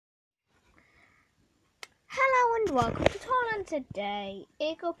Hello and welcome to Thailand today.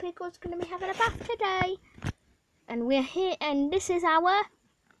 Iggle Piggle's going to be having a bath today. And we're here, and this is our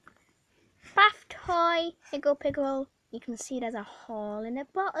bath toy, Iggle Piggle. You can see there's a hole in the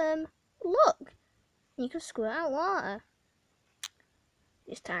bottom. Look, you can squirt out water.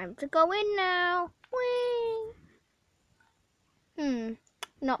 It's time to go in now. Whee!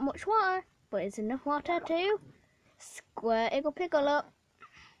 Not much water, but it's enough water to squirt Iggle Piggle up.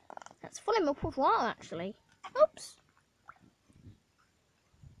 Let's fill him up with water actually. Oops.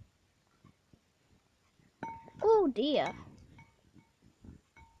 Oh dear.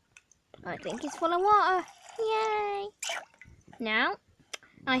 I think he's full of water. Yay! Now,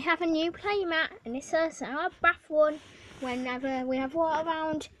 I have a new play mat, and this is our bath one. Whenever we have water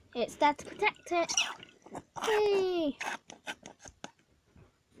around, it's there to protect it. Hey.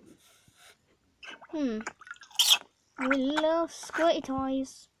 We love squirty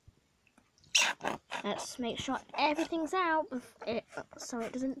toys. Let's make sure everything's out so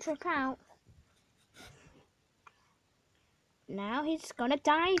it doesn't trip out. Now he's gonna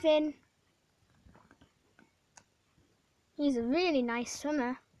dive in. He's a really nice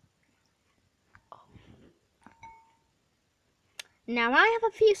swimmer. Now I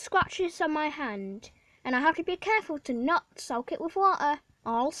have a few scratches on my hand, and I have to be careful to not soak it with water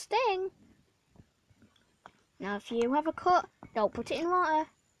or I'll sting. Now if you have a cut, don't put it in water.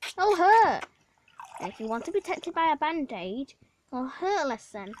 It'll hurt. And if you want to be protected by a band-aid, it'll hurt less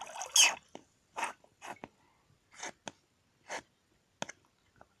then.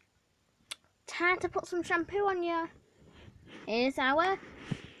 Time to put some shampoo on you. Here's our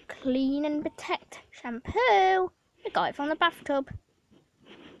Clean and Protect shampoo. We got it from the bathtub.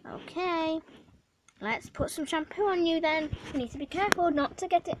 Okay, let's put some shampoo on you then. You need to be careful not to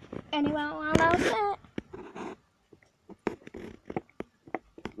get it anywhere around our set.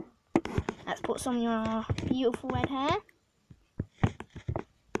 Let's put some on your beautiful red hair.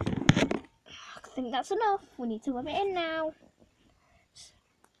 I think that's enough. We need to rub it in now.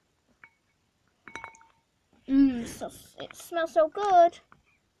 It smells so good.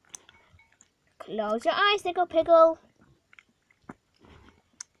 Close your eyes, Iggle Piggle.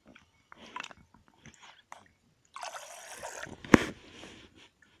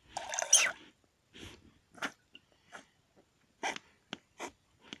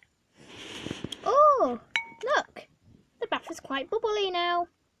 Oh, look. The bath is quite bubbly now.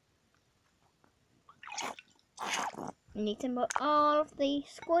 You need to put all of the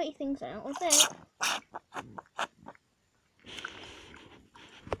squirty things out of it.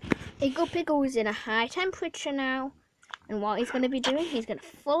 Iggle Piggle is in a high temperature now, and what he's going to be doing, he's going to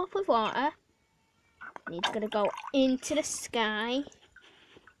fill up with water, and he's going to go into the sky,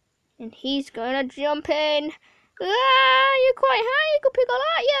 and he's going to jump in. Ah, you're quite high, Iggle Piggle,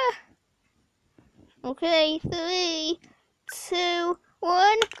 aren't you? Okay, 3, 2,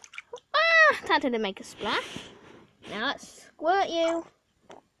 1. Ah, time to make a splash. Now let's squirt you.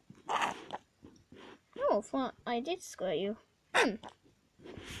 Oh, I thought I did squirt you.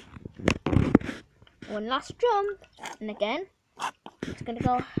 One last jump, and again, it's going to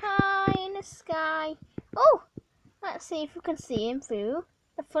go high in the sky. Oh, let's see if we can see him through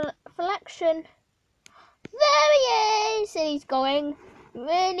the reflection. There he is, and he's going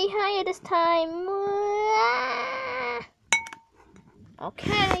really high this time.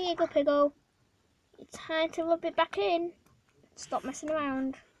 Okay, Iggle Piggle, it's time to rub it back in. Stop messing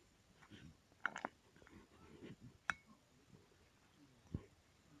around.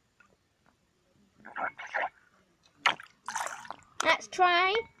 Let's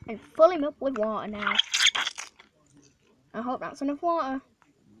try and fill him up with water now. I hope that's enough water.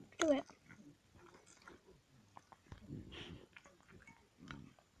 Do it.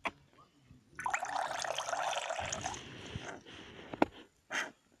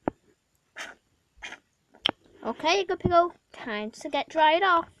 Okay, Iggle Piggle, time to get dried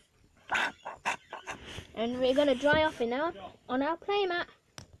off. And we're going to dry off on our playmat.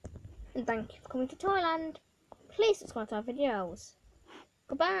 And thank you for coming to Thailand. Please subscribe to our videos.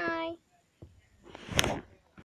 Goodbye.